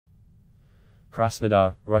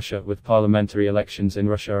Krasnodar, Russia. With parliamentary elections in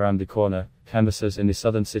Russia around the corner, canvassers in the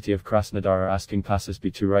southern city of Krasnodar are asking passersby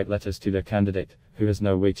to write letters to their candidate, who has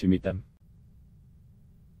no way to meet them.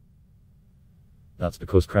 That's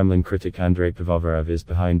because Kremlin critic Andrei Pivovarov is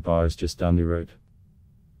behind bars just down the road.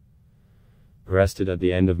 Arrested at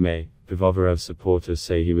the end of May, Pivovarov's supporters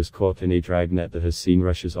say he was caught in a dragnet that has seen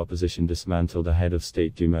Russia's opposition dismantled ahead of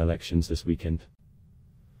State Duma elections this weekend.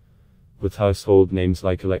 With household names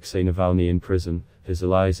like Alexei Navalny in prison, his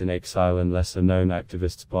allies in exile and lesser-known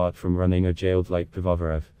activists barred from running or jailed like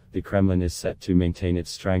Pivovarov, the Kremlin is set to maintain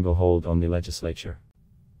its stranglehold on the legislature.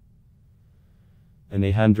 In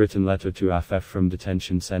a handwritten letter to AFF from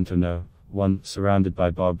detention center No. 1, surrounded by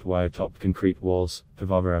barbed wire-topped concrete walls,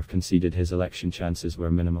 Pivovarov conceded his election chances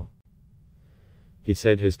were minimal. He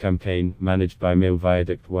said his campaign, managed by Mail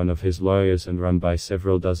Viaduct, one of his lawyers, and run by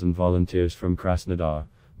several dozen volunteers from Krasnodar,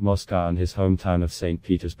 Moscow and his hometown of St.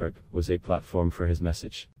 Petersburg, was a platform for his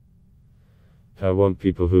message. I want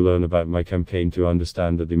people who learn about my campaign to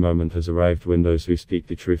understand that the moment has arrived when those who speak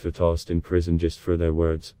the truth are tossed in prison just for their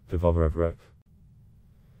words, Pivovarov wrote.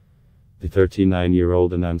 The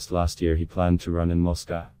 39-year-old announced last year he planned to run in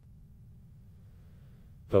Moscow.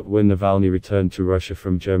 But when Navalny returned to Russia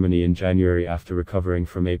from Germany in January after recovering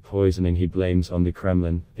from a poisoning he blames on the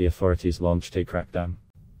Kremlin, the authorities launched a crackdown.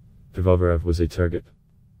 Pivovarov was a target.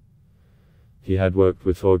 He had worked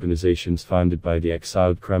with organizations founded by the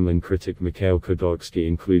exiled Kremlin critic Mikhail Khodorkovsky,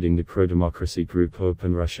 including the pro-democracy group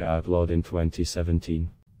Open Russia, outlawed in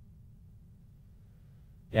 2017.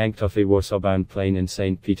 Yanked off a Warsaw-bound plane in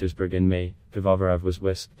St. Petersburg in May, Pivovarov was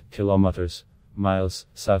whisked miles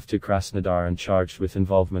south to Krasnodar and charged with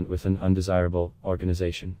involvement with an undesirable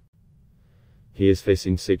organization. He is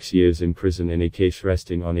facing 6 years in prison in a case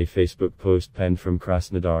resting on a Facebook post penned from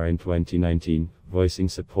Krasnodar in 2019, voicing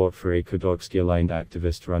support for a Khodorkovsky-aligned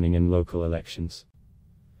activist running in local elections.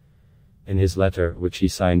 In his letter, which he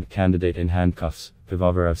signed "Candidate in Handcuffs,"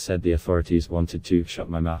 Pivovarov said the authorities wanted to shut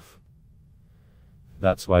my mouth.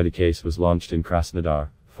 That's why the case was launched in Krasnodar,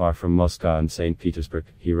 far from Moscow and St. Petersburg,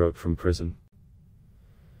 he wrote from prison.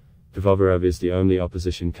 Pivovarov is the only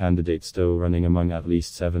opposition candidate still running among at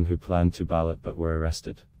least 7 who planned to ballot but were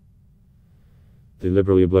arrested. The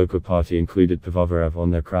Liberal Yabloko party included Pivovarov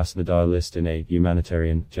on their Krasnodar list in a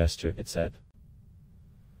humanitarian gesture, it said.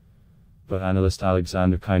 But analyst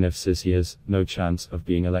Alexander Kinev says he has no chance of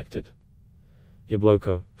being elected.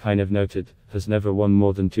 Yabloko, Kinev noted, has never won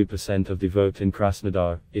more than 2% of the vote in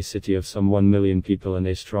Krasnodar, a city of some 1 million people and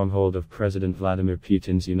a stronghold of President Vladimir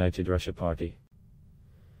Putin's United Russia party.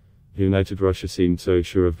 United Russia seemed so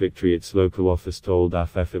sure of victory its local office told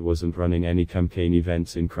AFF it wasn't running any campaign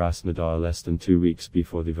events in Krasnodar less than 2 weeks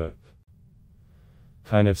before the vote.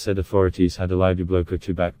 Kinev said authorities had allowed Yabloko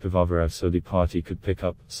to back Pivovarov so the party could pick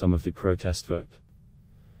up some of the protest vote.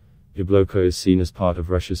 Yabloko is seen as part of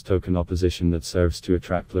Russia's token opposition that serves to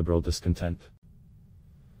attract liberal discontent.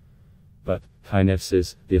 But, Kinev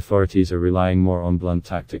says, the authorities are relying more on blunt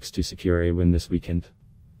tactics to secure a win this weekend.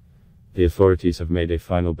 The authorities have made a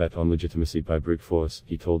final bet on legitimacy by brute force,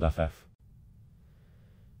 he told AFF.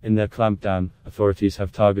 In their clampdown, authorities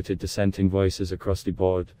have targeted dissenting voices across the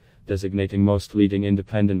board, designating most leading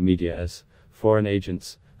independent media as foreign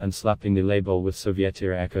agents, and slapping the label with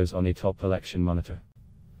Soviet-era echoes on a top election monitor.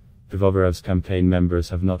 Pivovarov's campaign members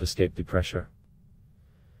have not escaped the pressure.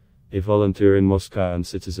 A volunteer in Moscow and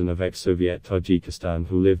citizen of ex-Soviet Tajikistan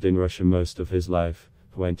who lived in Russia most of his life,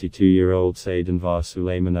 22-year-old Saidinvar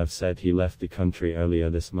Suleymanov said he left the country earlier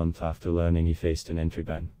this month after learning he faced an entry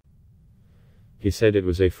ban. He said it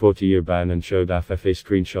was a 40-year ban and showed AFF a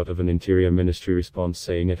screenshot of an Interior Ministry response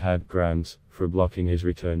saying it had grounds for blocking his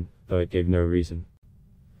return, though it gave no reason.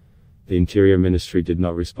 The Interior Ministry did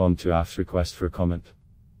not respond to AFF's request for comment.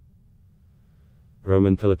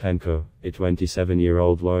 Roman Pilipenko, a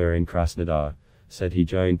 27-year-old lawyer in Krasnodar, said he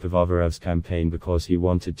joined Pivovarov's campaign because he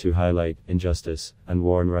wanted to highlight injustice and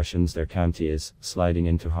warn Russians their county is sliding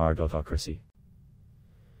into hard autocracy.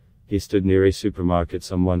 He stood near a supermarket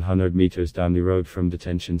some 100 meters down the road from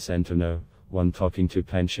detention center No. 1 talking to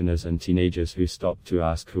pensioners and teenagers who stopped to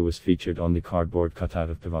ask who was featured on the cardboard cutout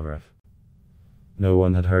of Pivovarov. No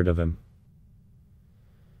one had heard of him.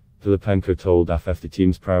 Pilipenko told AFF the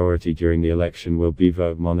team's priority during the election will be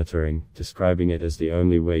vote monitoring, describing it as the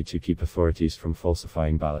only way to keep authorities from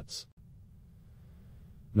falsifying ballots.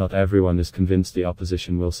 Not everyone is convinced the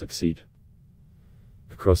opposition will succeed.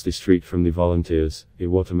 Across the street from the volunteers, a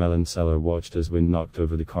watermelon seller watched as wind knocked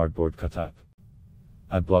over the cardboard cutout.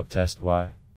 Ad block test why?